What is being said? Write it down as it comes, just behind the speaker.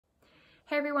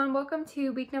Hey everyone, welcome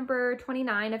to week number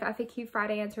 29 of FAQ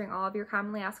Friday, answering all of your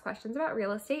commonly asked questions about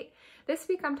real estate. This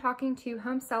week I'm talking to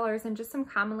home sellers and just some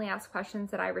commonly asked questions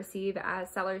that I receive as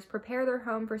sellers prepare their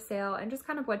home for sale and just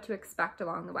kind of what to expect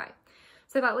along the way.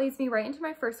 So that leads me right into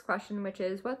my first question, which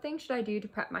is what things should I do to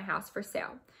prep my house for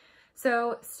sale?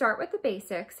 So start with the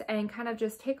basics and kind of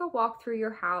just take a walk through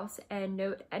your house and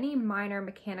note any minor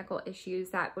mechanical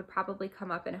issues that would probably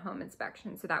come up in a home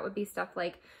inspection. So that would be stuff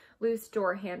like loose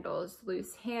door handles,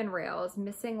 loose handrails,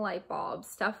 missing light bulbs,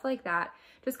 stuff like that.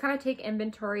 Just kind of take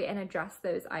inventory and address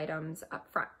those items up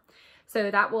front. So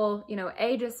that will,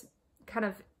 just kind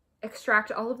of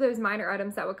extract all of those minor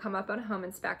items that would come up on a home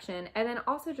inspection, and then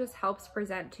also just helps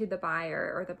present to the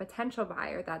buyer or the potential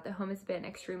buyer that the home has been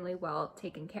extremely well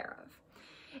taken care of.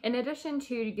 In addition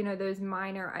to, those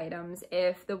minor items,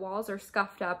 if the walls are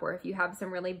scuffed up or if you have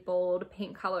some really bold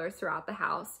paint colors throughout the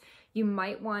house, you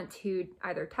might want to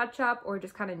either touch up or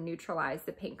just kind of neutralize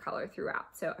the paint color throughout.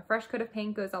 So a fresh coat of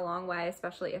paint goes a long way,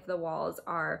 especially if the walls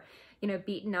are,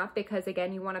 beaten up, because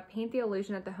again, you want to paint the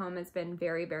illusion that the home has been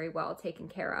very, very well taken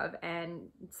care of and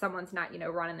someone's not,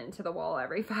 running into the wall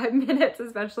every 5 minutes,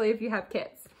 especially if you have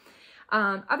kids.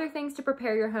 Other things to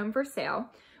prepare your home for sale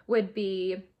would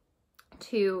be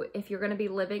to, if you're going to be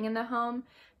living in the home,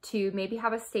 to maybe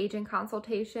have a staging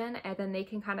consultation, and then they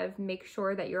can kind of make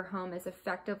sure that your home is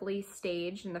effectively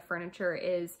staged and the furniture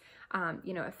is,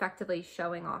 effectively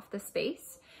showing off the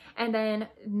space. And then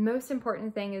most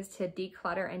important thing is to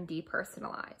declutter and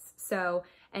depersonalize. So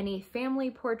any family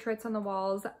portraits on the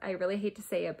walls, I really hate to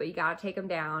say it, but you got to take them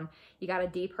down. You got to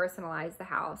depersonalize the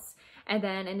house. And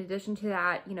then in addition to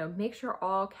that, make sure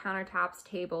all countertops,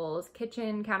 tables,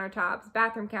 kitchen countertops,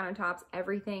 bathroom countertops,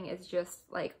 everything is just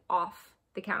like off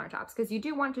the countertops, because you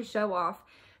do want to show off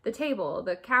the table,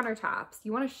 the countertops.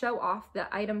 You want to show off the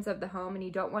items of the home, and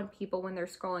you don't want people, when they're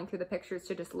scrolling through the pictures,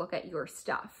 to just look at your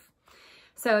stuff.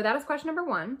 So that is question number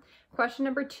one. Question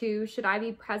number two, should I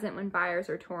be present when buyers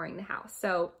are touring the house?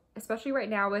 So especially right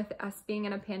now with us being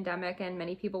in a pandemic and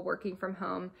many people working from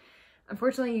home,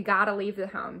 unfortunately, you gotta leave the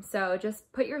home. So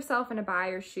just put yourself in a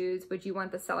buyer's shoes. Would you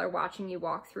want the seller watching you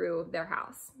walk through their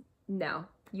house? No.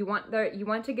 You want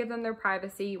to give them their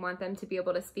privacy. You want them to be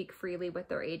able to speak freely with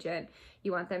their agent.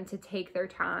 You want them to take their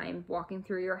time walking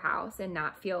through your house and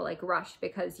not feel like rushed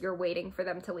because you're waiting for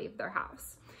them to leave their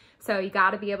house. So you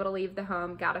got to be able to leave the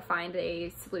home, got to find a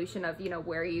solution of,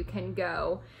 where you can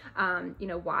go,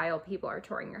 while people are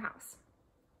touring your house.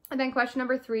 And then question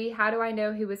number three, how do I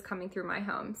know who is coming through my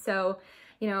home? So,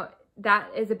 that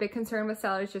is a big concern with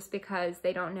sellers, just because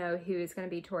they don't know who is going to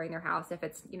be touring their house if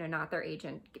it's, not their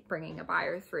agent bringing a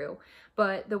buyer through.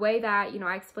 But the way that,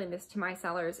 I explain this to my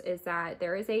sellers is that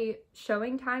there is a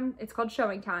showing time. It's called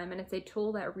Showing Time, and it's a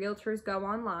tool that realtors go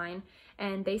online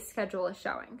and they schedule a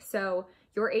showing. So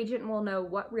your agent will know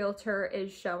what realtor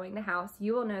is showing the house.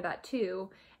 You will know that too,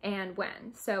 and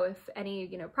when. So if any,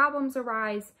 problems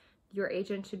arise, your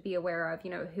agent should be aware of,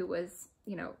 who was,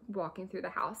 walking through the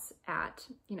house at,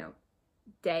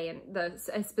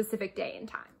 a specific day and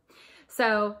time.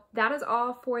 So that is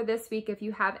all for this week. If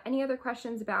you have any other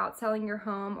questions about selling your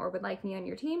home or would like me on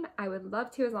your team, I would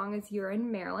love to, as long as you're in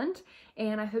Maryland.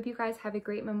 And I hope you guys have a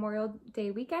great Memorial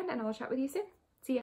Day weekend, and I'll chat with you soon.